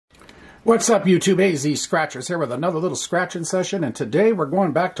What's up, YouTube? AZ Scratchers here with another little scratching session, and today we're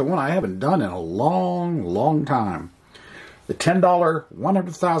going back to one I haven't done in a long time. The $10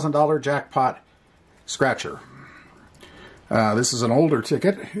 $100,000 jackpot scratcher. This is an older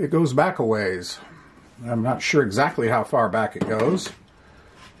ticket. It goes back a ways. I'm not sure exactly how far back it goes.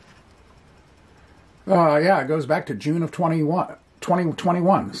 Yeah, it goes back to June of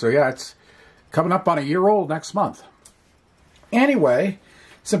 2021. So yeah, it's coming up on a year old next month. Anyway,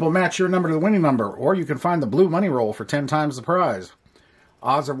 simple match your number to the winning number, or you can find the blue money roll for 10 times the prize.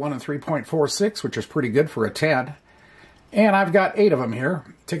 Odds are 1 in 3.46, which is pretty good for a 10. And I've got 8 of them here.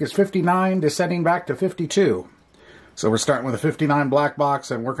 Tickets 59, descending back to 52. So we're starting with a 59 black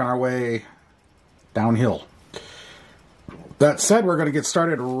box and working our way downhill. That said, we're going to get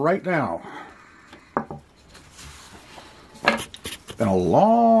started right now. It's been a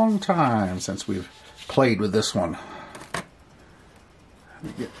long time since we've played with this one.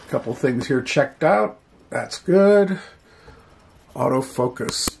 Get a couple things here checked out. That's good.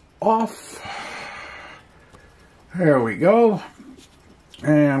 Autofocus off. There we go.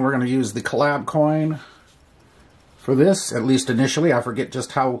 And we're going to use the collab coin for this, at least initially. I forget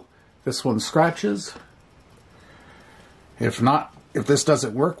just how this one scratches. If not, if this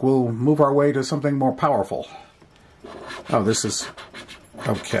doesn't work, we'll move our way to something more powerful. Oh, this is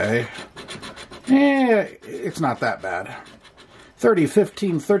okay. It's not that bad. 30,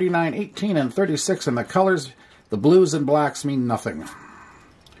 15, 39, 18, and 36, and the colors, the blues and blacks mean nothing.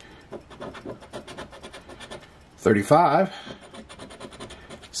 35,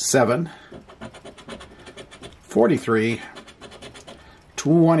 7, 43,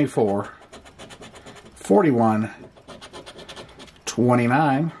 24, 41,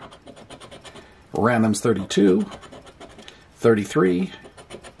 29, randoms 32, 33,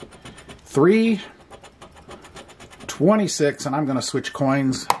 3, 26, and I'm going to switch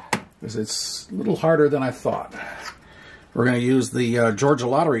coins because it's a little harder than I thought. We're going to use the Georgia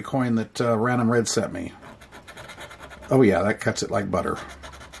Lottery coin that Random Red sent me. Oh yeah, that cuts it like butter.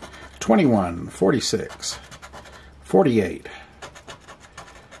 21, 46, 48,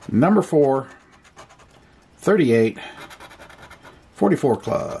 number 4, 38, 44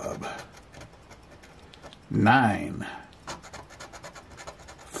 club, 9,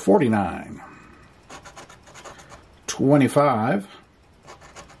 49, 25,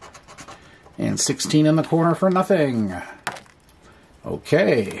 and 16 in the corner for nothing.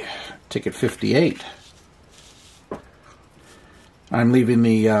 Okay, ticket 58. I'm leaving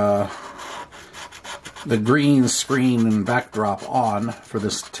the green screen and backdrop on for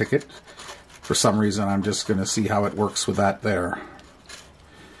this ticket. For some reason, I'm just going to see how it works with that there.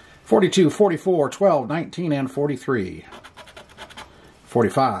 42, 44, 12, 19, and 43.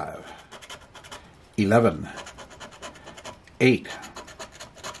 45, 11, 8,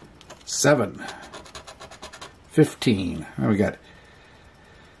 7, 15. And we got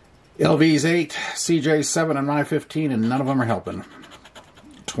LV's 8, CJ's 7, and my 15, and none of them are helping.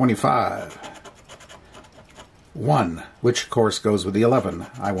 25, 1, which of course goes with the 11.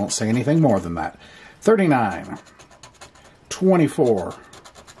 I won't say anything more than that. 39, 24,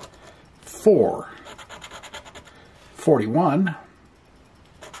 4, 41,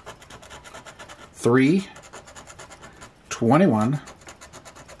 3, 21,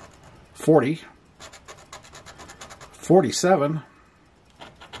 40, 47,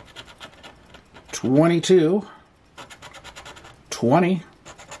 22, 20,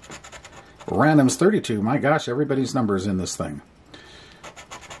 randoms 32. My gosh, everybody's number is in this thing.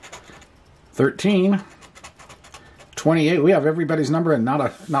 13, 28. We have everybody's number and not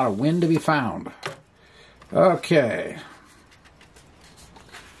a win to be found. Okay.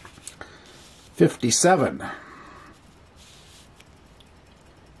 57.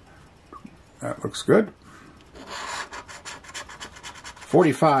 That looks good.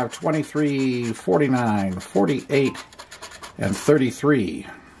 45, 23, 49, 48, and 33.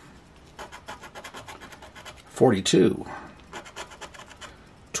 42,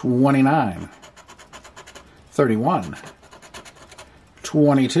 29, 31,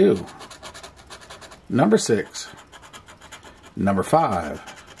 22, number 6, number 5,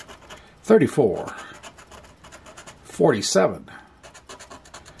 34, 47,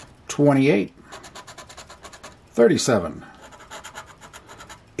 28, 37,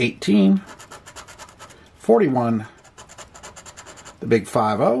 18, 41, the big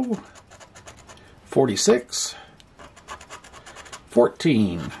 50, 46,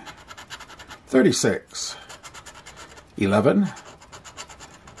 14, 36, 11,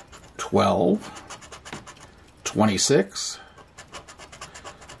 12, 26,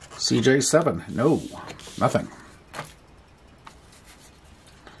 CJ 7, no, nothing.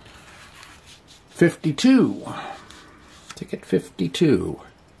 52. Ticket 52.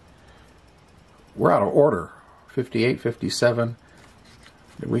 We're out of order. 58, 57.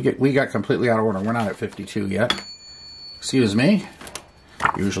 We got completely out of order. We're not at 52 yet. Excuse me.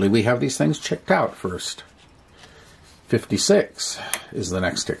 Usually we have these things checked out first. 56 is the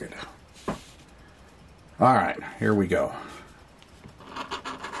next ticket. All right, here we go.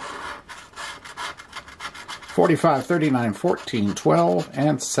 45, 39, 14, 12,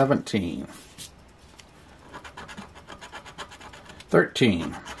 and 17.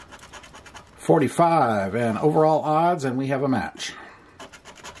 13. 45, and overall odds, and we have a match.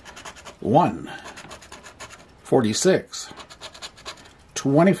 1. 46.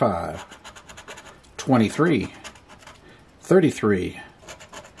 25. 23. 33.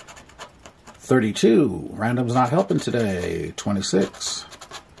 32. Random's not helping today. 26.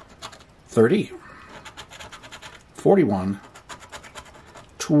 30. 41.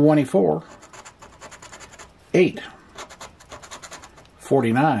 24. 8.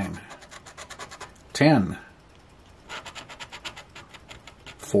 49. 10.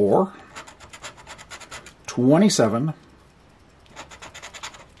 4. 27.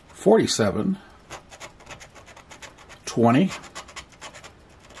 47. 20.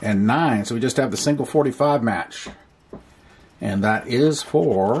 And 9. So we just have the single 45 match. And that is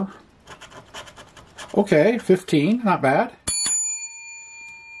for, okay, 15. Not bad.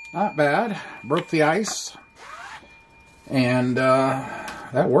 Not bad. Broke the ice. And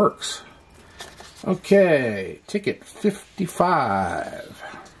that works. Okay, ticket 55.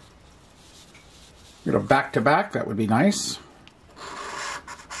 Get a back-to-back, that would be nice.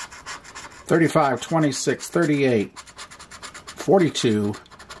 35, 26, 38, 42,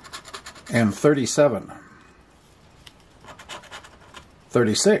 and 37.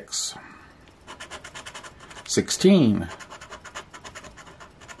 36. 16.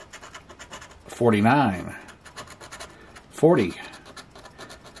 49. 40.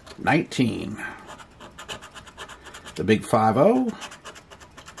 19. The big 5-0.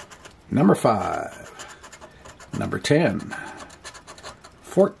 Number 5. Number 10.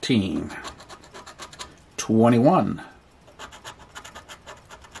 14. 21.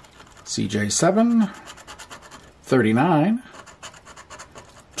 CJ7. 39.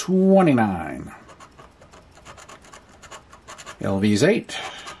 29. LV's 8.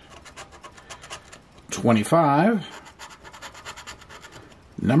 25.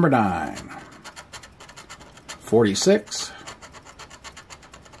 Number 9. 46.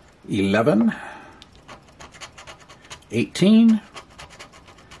 11. 18.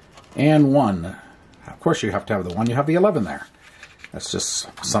 And 1. Of course you have to have the 1. You have the 11 there. That's just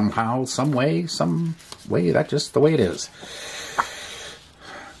somehow, some way, that's just the way it is.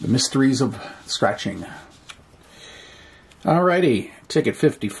 The mysteries of scratching. Alrighty, ticket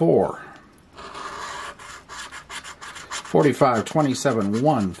 54. 45, 27,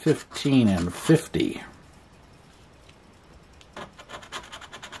 1, 15, and 50.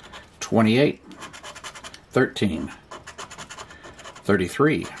 28, 13,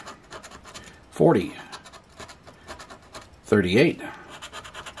 33, 40, 38,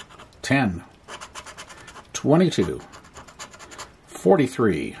 10, 22,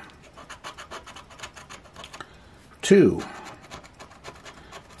 43, 2,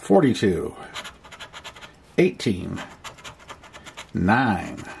 42, 18,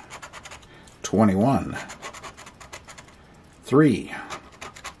 9, 21, 3,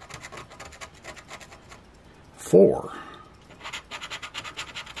 4,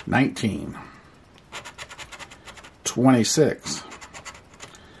 19, 26,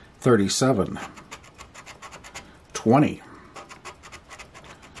 37, 20,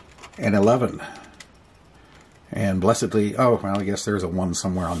 and 11. And blessedly, oh, well, I guess there's a 1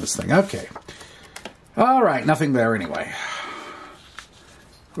 somewhere on this thing. Okay. All right, nothing there anyway.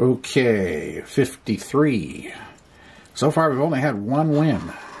 Okay, 53. So far, we've only had 1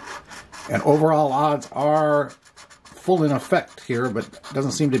 win. And overall odds are full in effect here, but it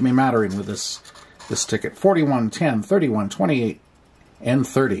doesn't seem to be mattering with this ticket. 41, 10, 31, 28, and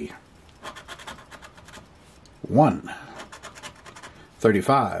 30. 1.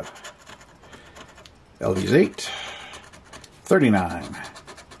 35. LV's 8. 39.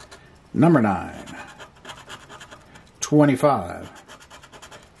 Number 9. 25.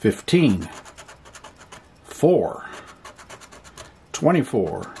 15. 4.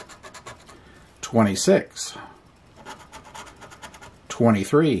 24. 26.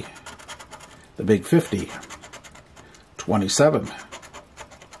 23. The big 50. 27.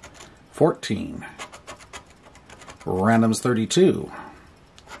 14. Random's 32.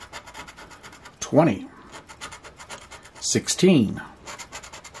 20. 16.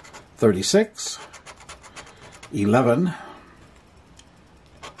 36. 11,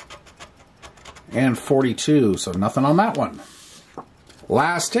 and 42. So nothing on that one.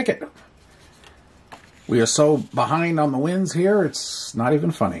 Last ticket. We are so behind on the wins here, it's not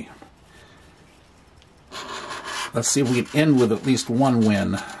even funny. Let's see if we can end with at least one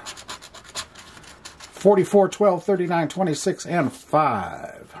win. 44, 12, 39, 26, and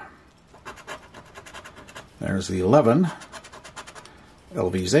 5. There's the 11.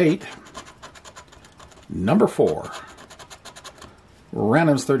 LV's 8. Number 4.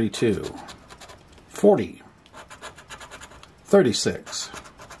 Random's 32. 40. 36.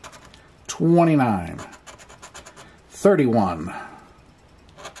 29. 31.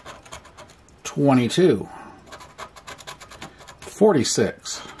 22.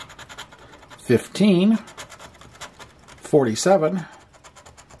 46. 15. 47.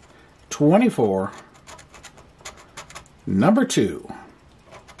 24. Number 2.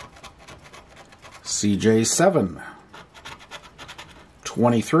 CJ 7.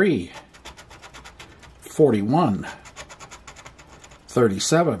 23. 41.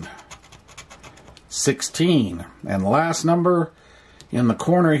 37. 16. And last number in the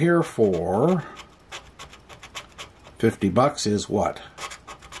corner here for $50 is what?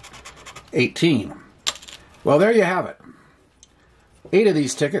 18. Well, there you have it. 8 of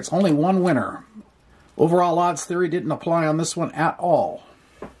these tickets, only one winner. Overall odds theory didn't apply on this one at all.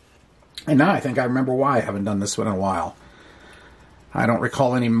 And now I think I remember why I haven't done this one in a while. I don't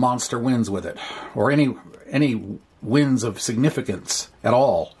recall any monster wins with it, or any wins of significance at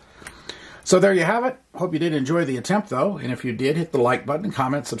all. So there you have it. Hope you did enjoy the attempt, though. And if you did, hit the like button,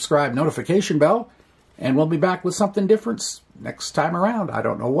 comment, subscribe, notification bell. And we'll be back with something different next time around. I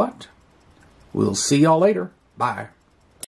don't know what. We'll see y'all later. Bye.